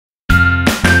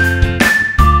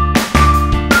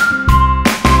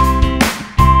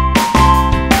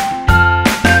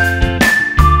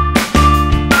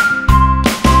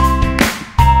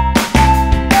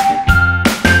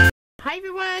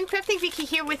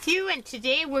with you, and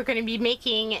today we're going to be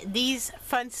making these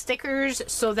fun stickers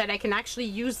so that I can actually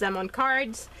use them on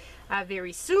cards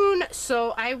very soon.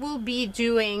 So I will be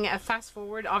doing a fast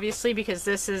forward, obviously, because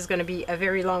this is going to be a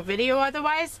very long video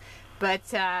otherwise. But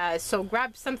so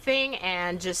grab something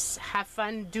and just have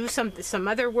fun, do some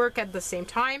other work at the same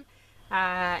time,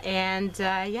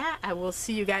 yeah, I will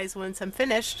see you guys once I'm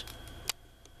finished.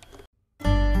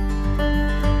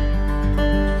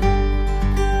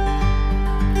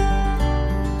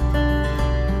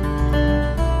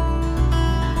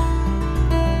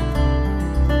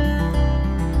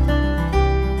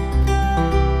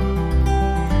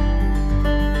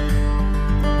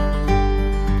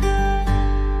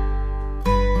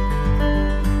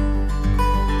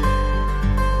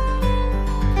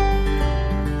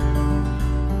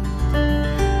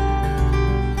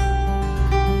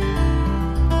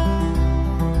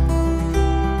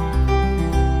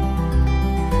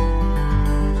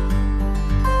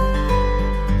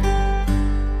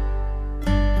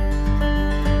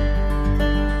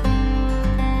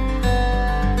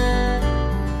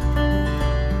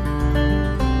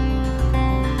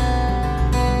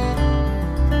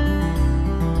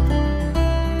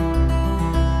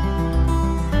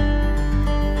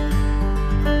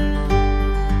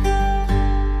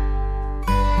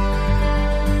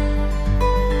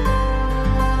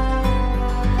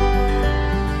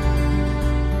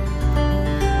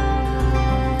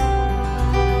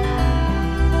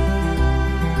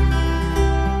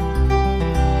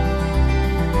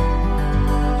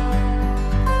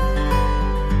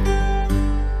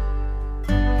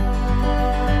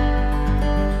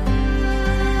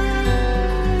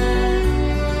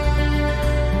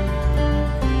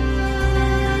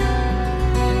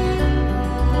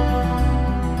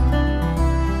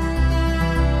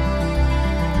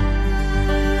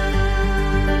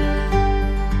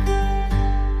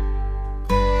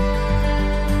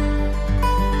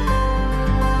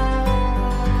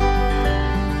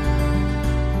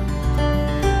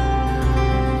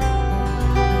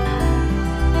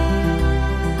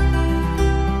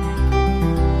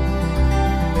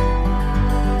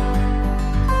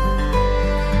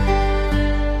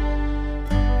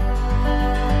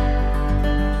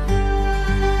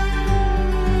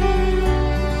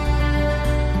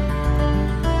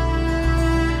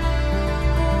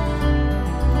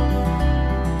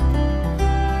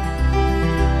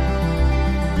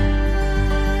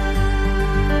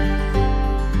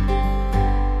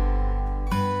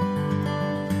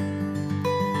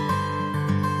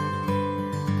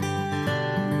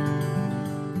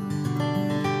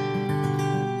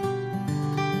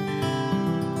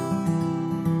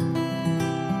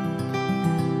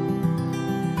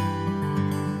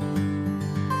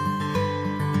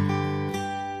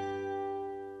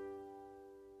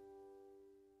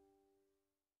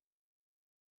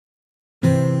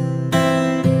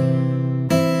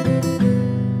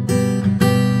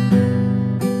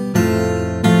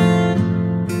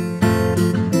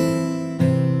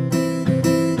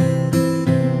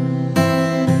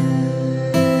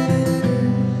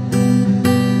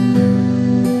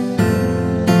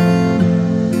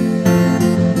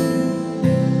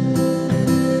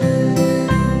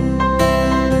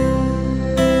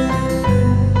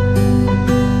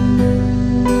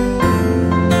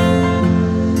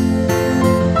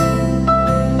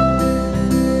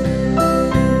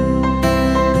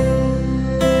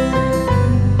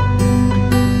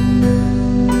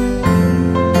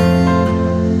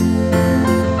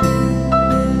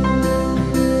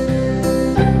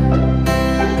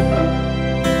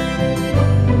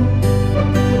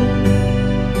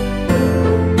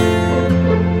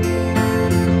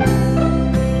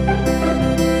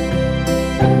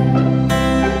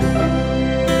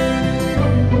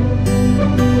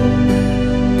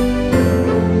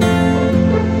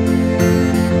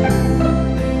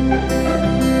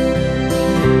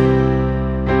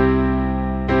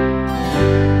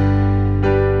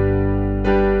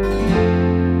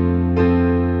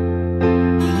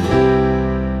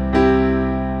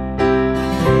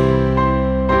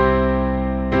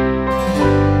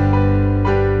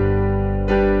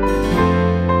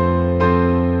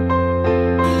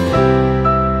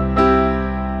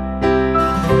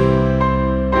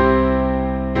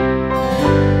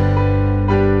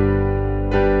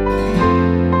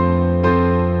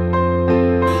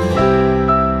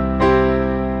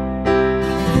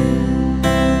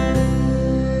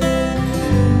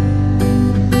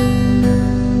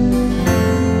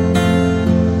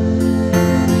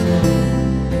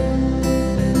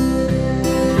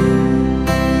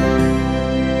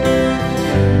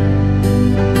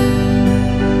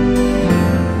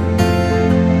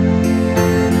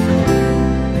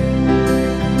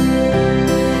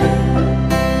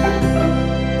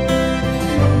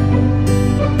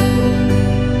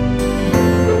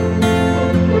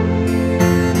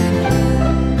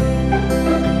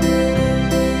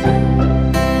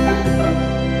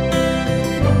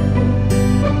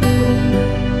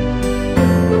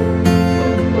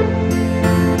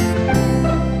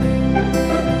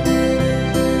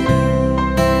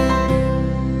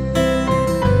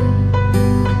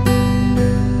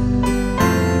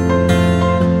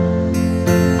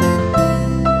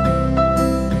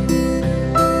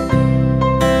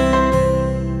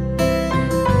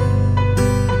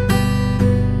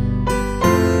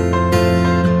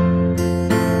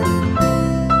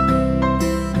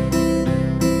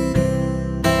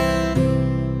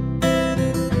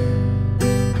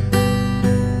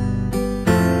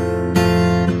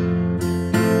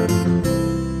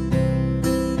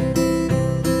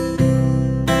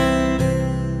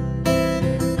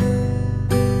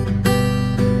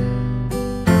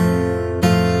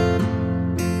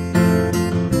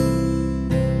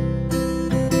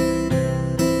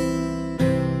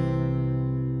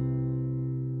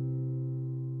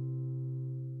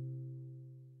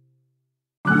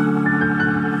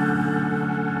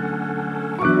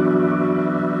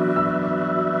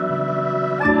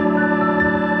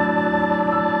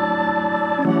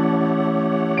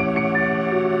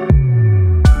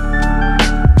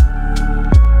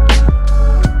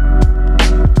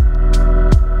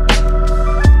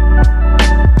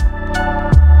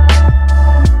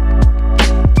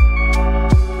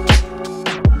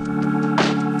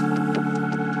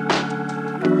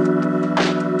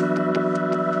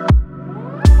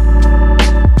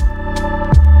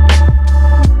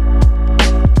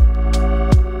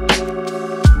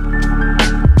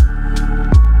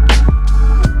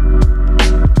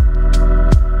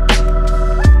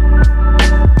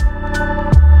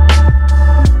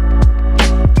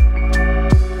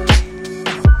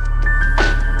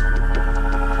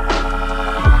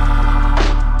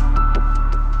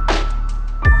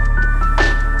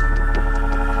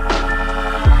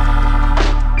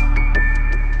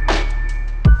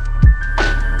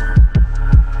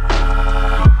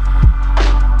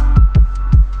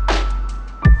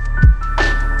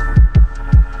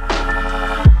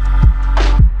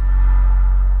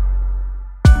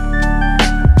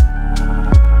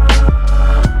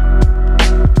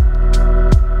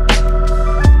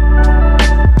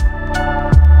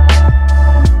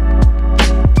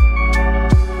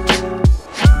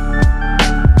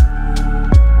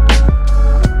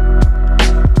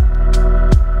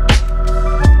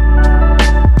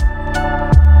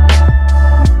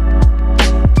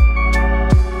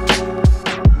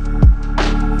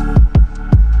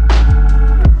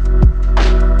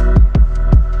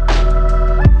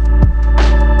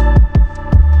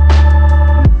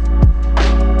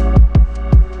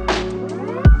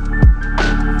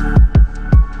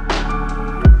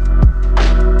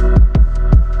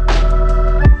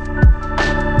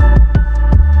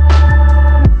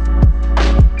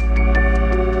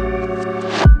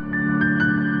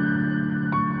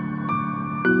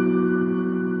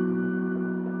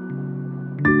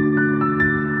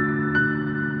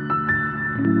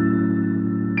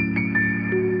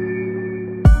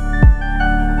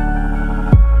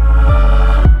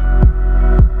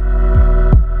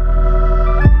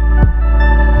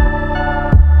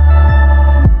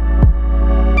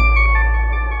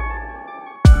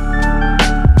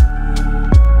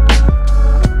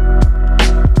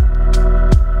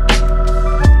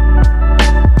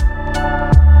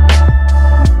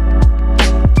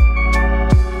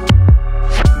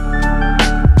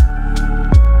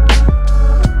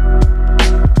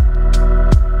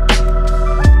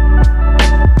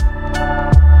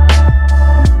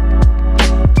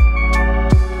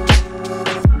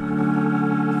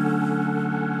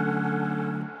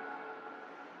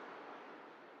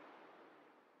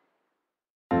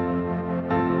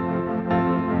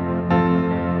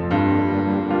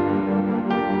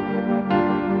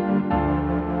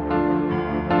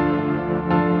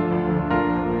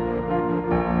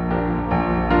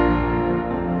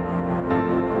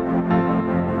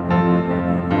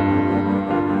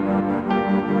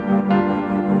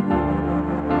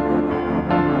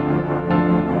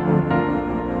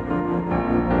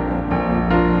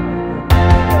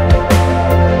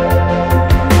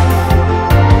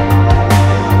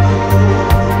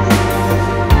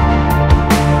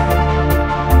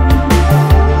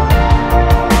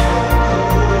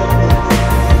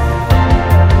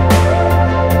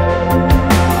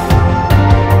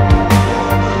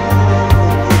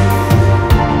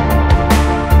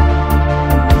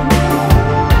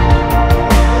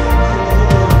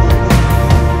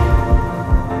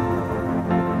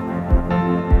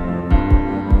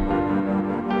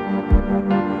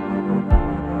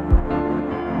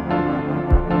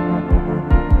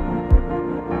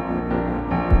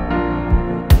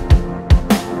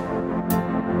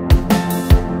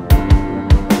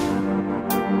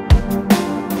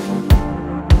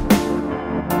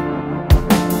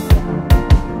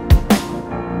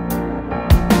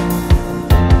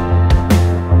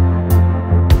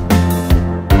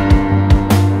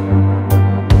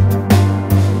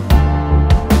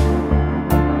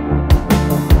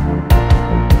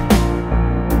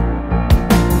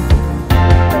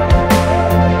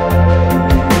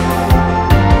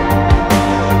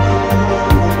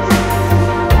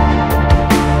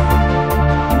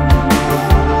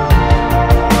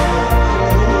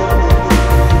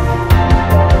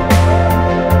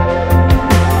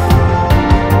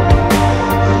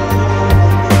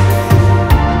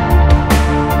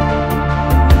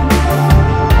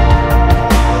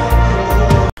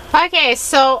 Okay,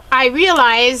 so I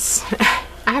realize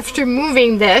after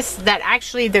moving this that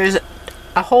actually there's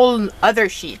a whole other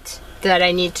sheet that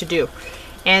I need to do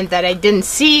and that I didn't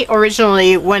see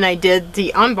originally when I did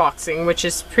the unboxing, which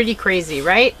is pretty crazy,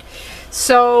 right?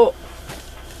 So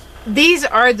these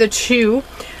are the two.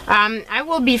 I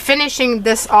will be finishing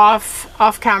this off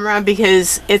camera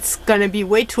because it's gonna be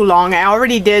way too long. I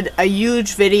already did a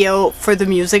huge video for the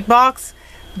music box,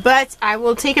 but I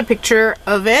will take a picture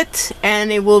of it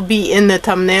and it will be in the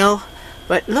thumbnail.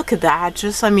 But look at that,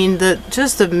 just, I mean,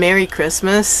 just the Merry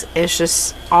Christmas is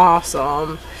just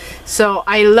awesome. So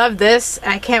I love this.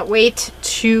 I can't wait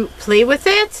to play with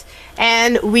it,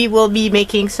 and we will be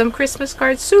making some Christmas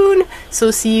cards soon. So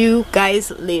see you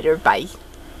guys later. Bye.